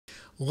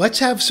Let's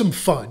have some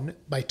fun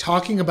by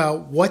talking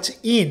about what's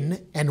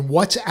in and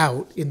what's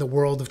out in the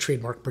world of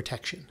trademark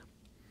protection.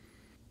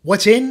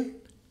 What's in?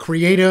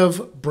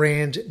 Creative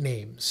brand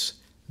names.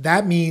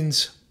 That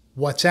means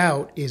what's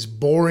out is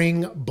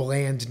boring,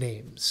 bland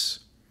names.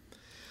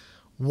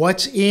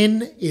 What's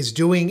in is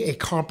doing a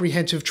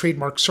comprehensive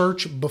trademark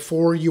search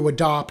before you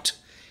adopt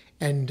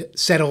and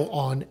settle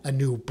on a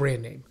new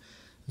brand name.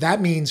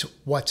 That means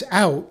what's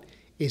out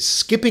is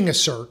skipping a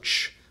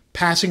search,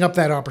 passing up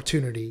that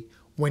opportunity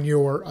when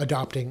you're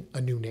adopting a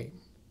new name.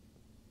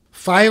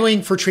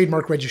 Filing for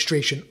trademark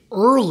registration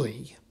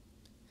early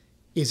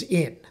is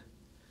in.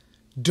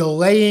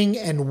 Delaying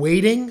and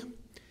waiting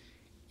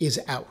is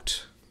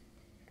out.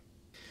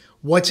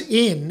 What's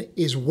in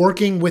is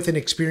working with an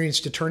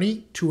experienced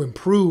attorney to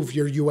improve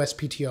your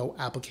USPTO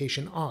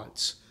application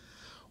odds.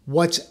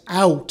 What's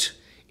out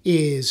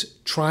is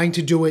trying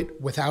to do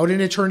it without an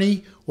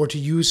attorney or to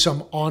use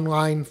some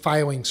online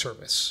filing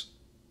service.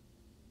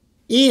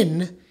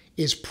 In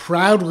is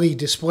proudly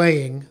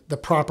displaying the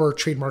proper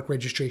trademark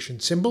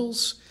registration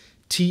symbols,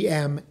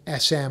 TM,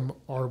 SM,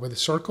 R with a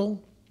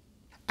circle.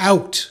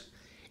 Out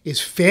is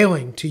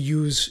failing to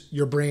use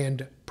your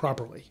brand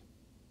properly.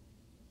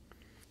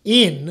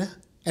 In,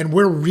 and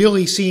we're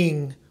really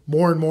seeing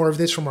more and more of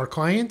this from our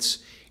clients,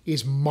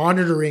 is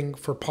monitoring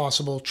for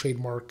possible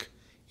trademark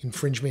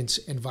infringements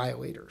and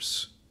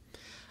violators.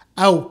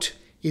 Out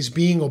is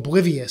being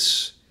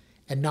oblivious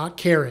and not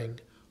caring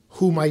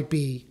who might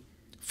be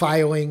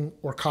filing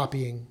or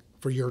copying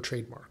for your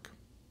trademark.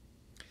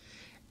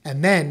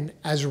 And then,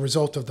 as a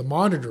result of the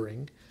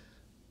monitoring,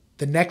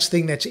 the next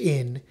thing that's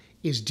in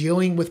is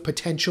dealing with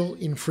potential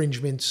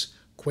infringements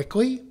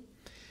quickly.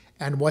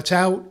 And what's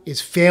out is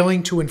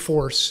failing to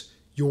enforce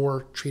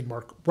your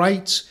trademark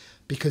rights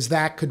because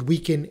that could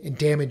weaken and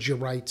damage your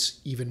rights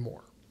even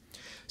more.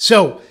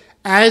 So,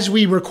 as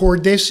we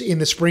record this in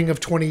the spring of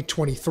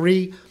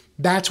 2023,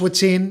 that's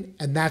what's in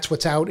and that's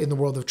what's out in the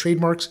world of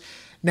trademarks.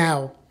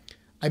 Now,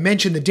 I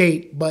mentioned the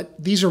date,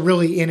 but these are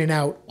really in and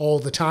out all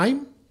the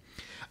time.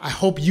 I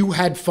hope you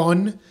had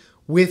fun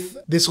with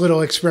this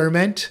little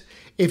experiment.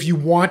 If you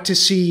want to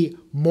see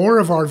more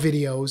of our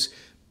videos,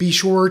 be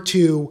sure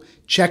to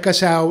check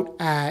us out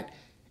at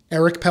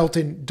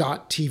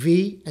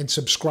ericpelton.tv and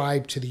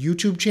subscribe to the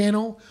YouTube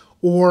channel,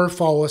 or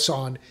follow us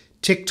on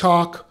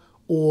TikTok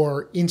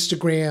or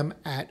Instagram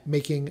at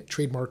Making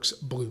Trademarks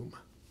Bloom.